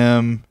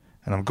A&M,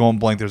 and I'm going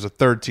blank. There's a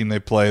third team they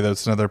play.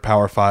 That's another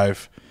Power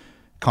 5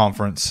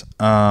 conference.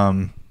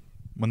 When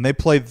they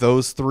play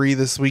those 3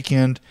 this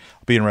weekend,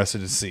 I'll be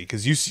interested to see,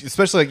 because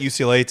especially like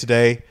UCLA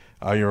today.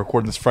 You're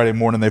recording this Friday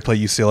morning. They play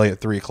UCLA at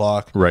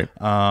 3:00. Right.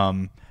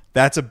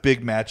 That's a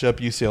big matchup.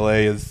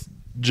 UCLA is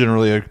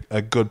generally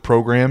a good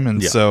program,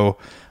 and so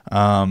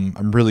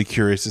I'm really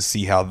curious to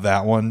see how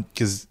that one,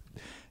 because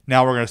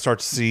now we're going to start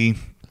to see.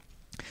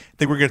 I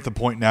think we're getting to the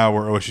point now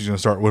where OSU's going to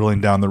start whittling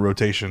down the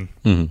rotation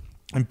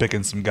and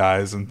picking some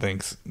guys and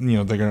things.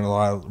 They're going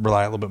to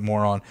rely a little bit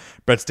more on.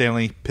 Brett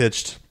Stanley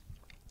pitched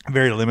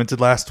very limited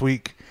last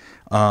week.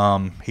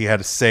 He had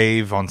a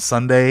save on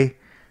Sunday.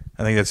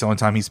 I think that's the only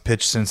time he's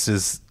pitched since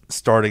his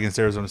start against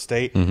Arizona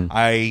State.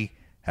 I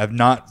have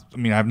not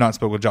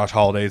spoken with Josh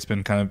Holiday. It's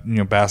been kind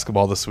of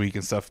basketball this week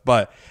and stuff,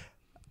 but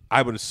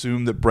I would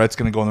assume that Brett's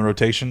going to go in the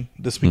rotation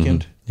this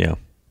weekend. Yeah,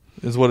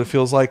 is what it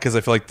feels like, because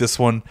I feel like this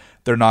one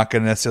they're not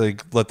going to necessarily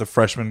let the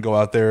freshmen go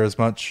out there as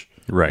much.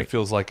 Right. It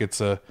feels like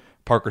it's a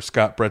Parker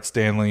Scott, Brett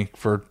Stanley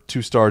for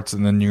 2 starts,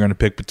 and then you're going to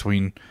pick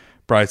between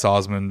Bryce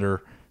Osmond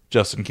or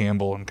Justin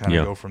Campbell and kind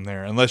of go from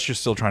there, unless you're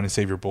still trying to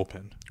save your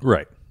bullpen.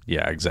 Right.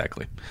 Yeah,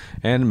 exactly.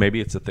 And maybe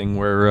it's a thing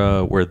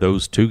where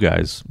those 2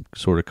 guys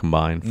sort of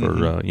combine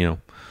for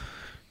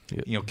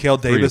Cale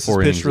Davis has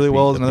pitched really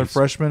well as another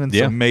freshman, and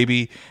so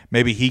maybe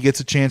he gets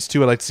a chance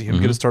too. I'd like to see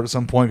him get a start at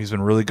some point. He's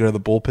been really good at the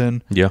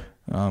bullpen. Yeah.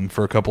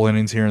 For a couple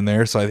innings here and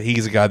there, so I think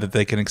he's a guy that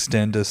they can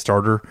extend as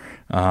starter.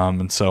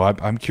 And so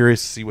I'm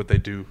curious to see what they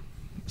do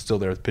still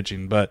there with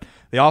pitching. But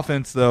the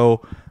offense,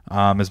 though,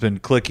 has been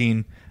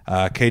clicking.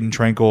 Caden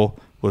Tranquil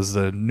was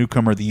the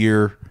newcomer of the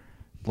year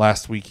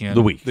last weekend.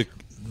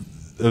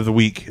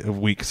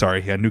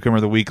 Sorry, he had newcomer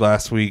of the week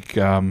last week.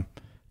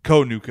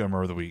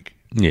 Co-newcomer of the week.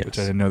 Yes. Which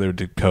I didn't know they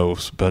did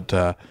co's, but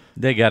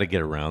they got to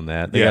get around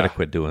that. They got to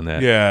quit doing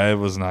that. Yeah, it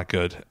was not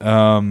good.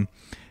 And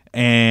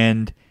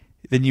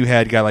then you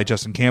had a guy like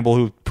Justin Campbell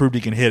who proved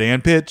he can hit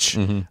and pitch.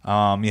 You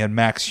had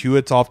Max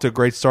Hewitt's off to a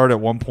great start. At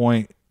one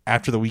point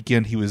after the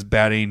weekend, he was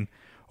batting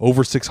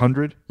over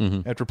 600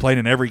 after playing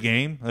in every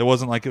game. It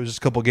wasn't like it was just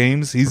a couple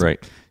games. He's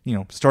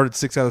started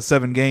 6 out of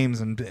 7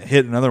 games and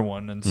hit another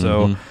one. And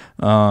so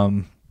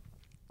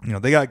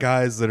they got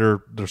guys that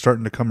are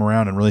starting to come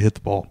around and really hit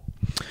the ball.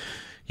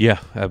 Yeah,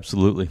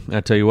 absolutely.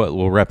 I tell you what,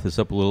 we'll wrap this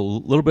up a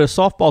little bit of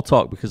softball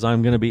talk, because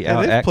I'm going to be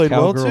out at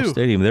Cowgirl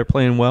Stadium. They're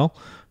playing well.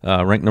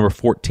 Ranked number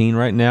 14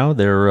 right now.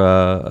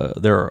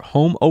 Their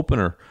home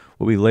opener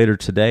will be later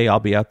today. I'll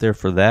be out there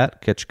for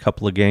that, catch a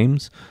couple of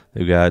games.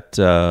 They've got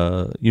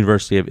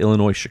University of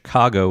Illinois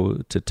Chicago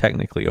to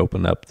technically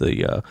open up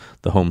the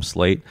home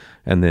slate,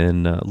 and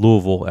then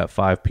Louisville at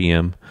 5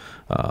 p.m.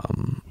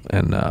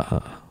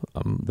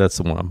 That's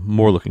the one I'm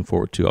more looking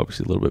forward to.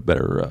 Obviously, a little bit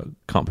better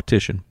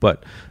competition,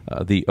 but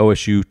the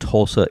OSU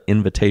Tulsa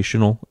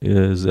Invitational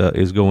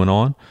is going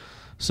on,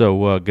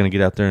 so going to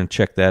get out there and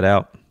check that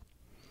out.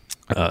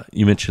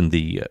 You mentioned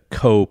the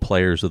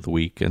co-players of the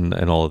week and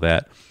all of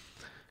that.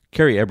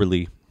 Kerry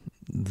Eberle,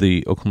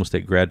 the Oklahoma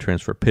State grad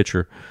transfer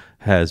pitcher,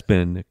 has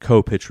been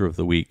co-pitcher of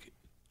the week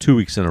 2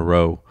 weeks in a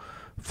row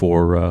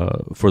for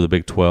the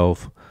Big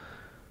 12.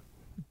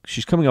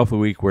 She's coming off a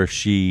week where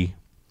she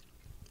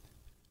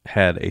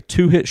had a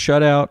 2-hit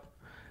shutout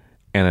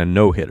and a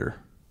no-hitter.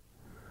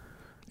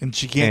 And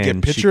she can't get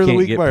pitcher of the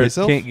week by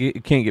herself?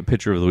 Can't get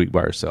pitcher of the week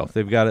by herself.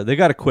 They've got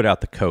to quit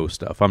out the co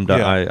stuff. I'm done.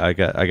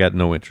 Yeah. I got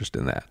no interest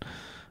in that.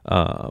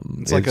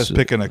 It's like us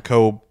picking a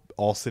co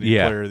all-city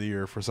player of the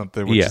year for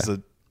something, which is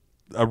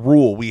a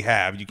rule we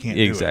have. You can't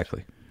do it.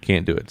 Exactly.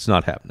 Can't do it. It's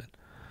not happening.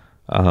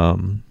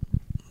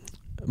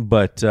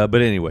 But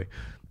anyway,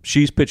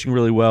 she's pitching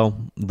really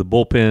well. The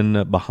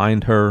bullpen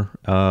behind her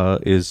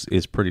is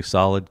pretty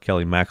solid.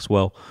 Kelly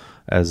Maxwell,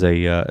 as a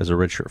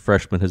redshirt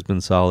freshman, has been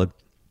solid.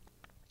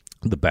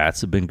 The bats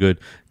have been good.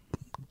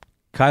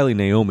 Kylie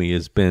Naomi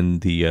has been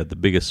the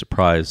biggest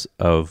surprise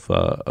of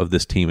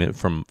this team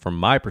from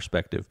my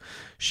perspective.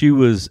 She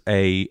was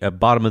a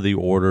bottom of the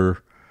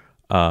order.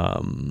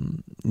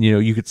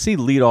 You could see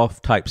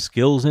leadoff type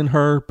skills in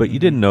her, but you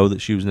didn't know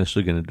that she was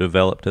necessarily going to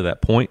develop to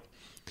that point.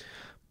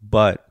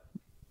 But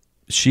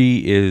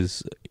she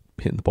is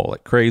hitting the ball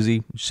like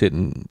crazy. She's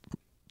hitting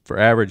for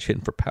average,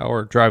 hitting for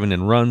power, driving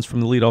in runs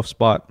from the leadoff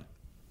spot.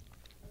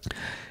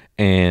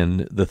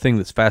 And the thing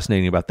that's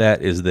fascinating about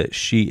that is that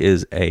she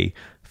is a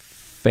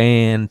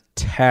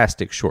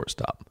fantastic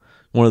shortstop.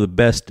 One of the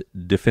best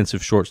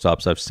defensive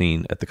shortstops I've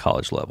seen at the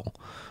college level.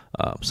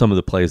 Some of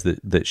the plays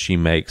that she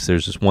makes,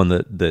 there's just one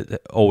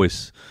that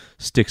always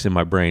sticks in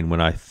my brain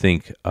when I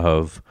think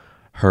of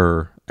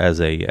her as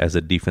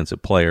a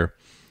defensive player.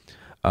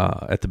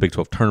 At the Big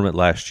 12 tournament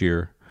last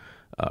year,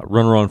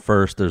 runner on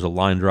first, there's a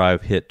line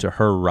drive hit to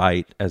her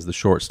right as the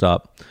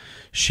shortstop.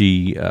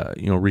 She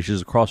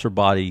reaches across her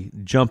body,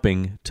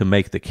 jumping to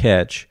make the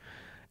catch,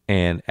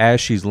 and as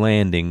she's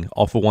landing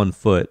off of 1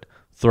 foot,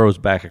 throws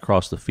back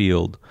across the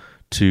field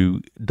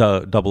to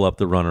double up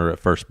the runner at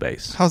first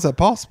base. How's that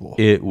possible?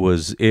 It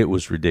was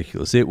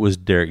ridiculous. It was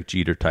Derek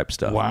Jeter type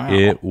stuff. Wow.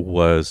 It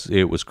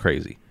was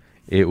crazy.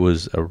 It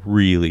was a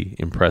really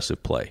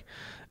impressive play.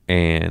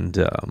 And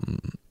so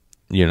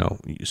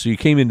you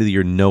came into the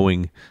year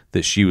knowing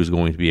that she was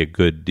going to be a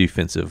good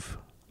defensive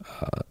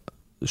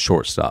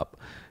shortstop.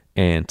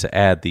 And to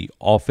add the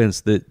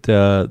offense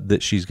that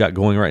she's got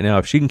going right now,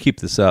 if she can keep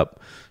this up,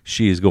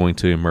 she is going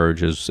to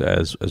emerge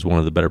as one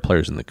of the better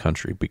players in the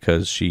country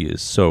because she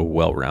is so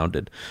well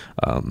rounded.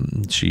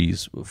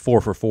 She's 4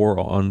 for 4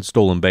 on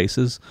stolen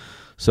bases,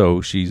 so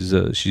she's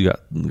got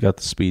the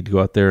speed to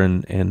go out there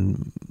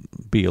and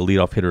be a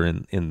leadoff hitter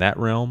in that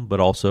realm. But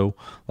also,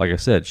 like I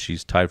said,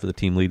 she's tied for the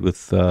team lead with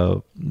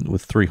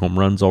 3 home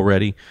runs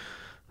already.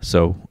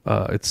 So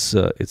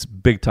it's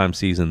big time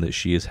season that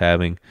she is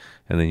having,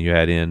 and then you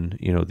add in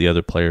the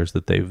other players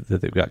that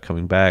they've got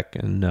coming back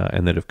and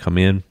that have come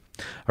in.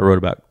 I wrote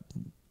about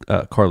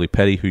Carly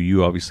Petty, who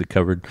you obviously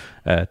covered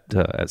at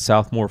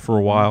Southmore for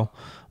a while.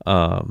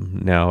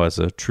 Now as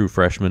a true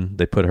freshman,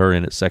 they put her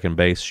in at second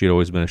base. She'd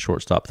always been a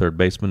shortstop, third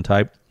baseman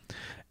type,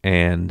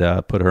 and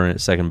put her in at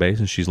second base,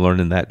 and she's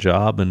learning that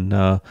job.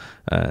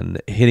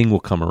 And hitting will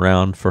come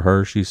around for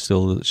her. She's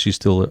still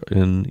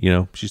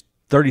in she's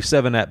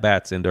 37 at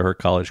bats into her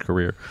college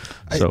career.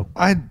 So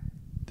I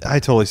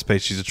totally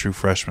spaced she's a true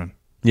freshman.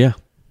 Yeah.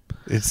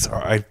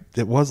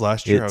 It was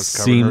last year. I was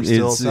covering her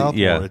still at Southmore.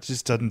 Yeah. It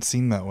just doesn't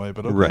seem that way,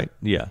 but okay. Right.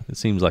 Yeah. It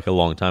seems like a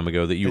long time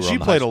ago that you were on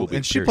the high school beat.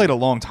 And she played a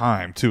long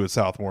time too at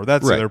Southmore.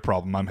 That's the other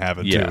problem I'm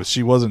having too.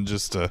 She wasn't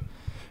just a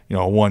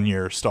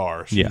 1-year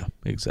star.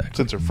 Exactly.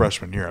 Since her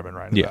freshman year, I've been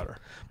writing about her.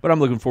 But I'm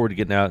looking forward to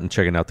getting out and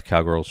checking out the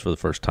Cowgirls for the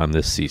first time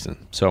this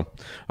season. So,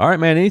 all right,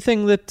 man.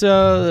 Anything that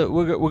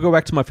we'll go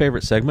back to my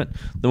favorite segment,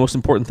 the most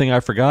important thing I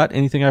forgot.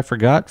 Anything I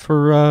forgot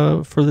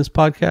for this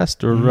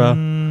podcast,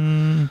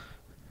 or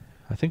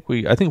I think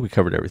we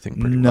covered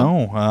everything pretty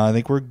well. No, I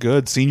think we're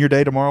good. Senior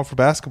day tomorrow for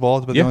basketball.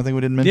 That's the only thing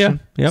we didn't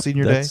mention. Yeah,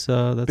 Senior day.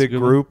 That's big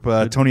group.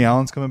 Tony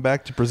Allen's coming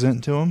back to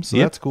present to him, so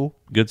that's cool.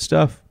 Good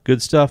stuff.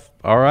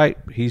 All right.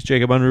 He's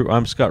Jacob Unruh.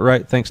 I'm Scott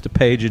Wright. Thanks to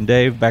Paige and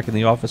Dave back in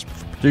the office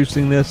for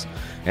producing this.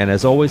 And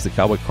as always, the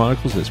Cowboy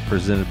Chronicles is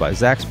presented by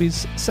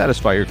Zaxby's.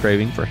 Satisfy your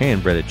craving for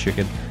hand-breaded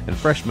chicken and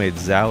fresh-made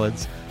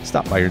salads.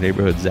 Stop by your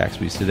neighborhood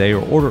Zaxby's today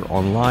or order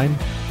online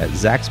at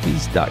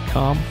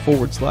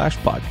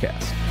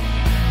zaxbys.com/podcast.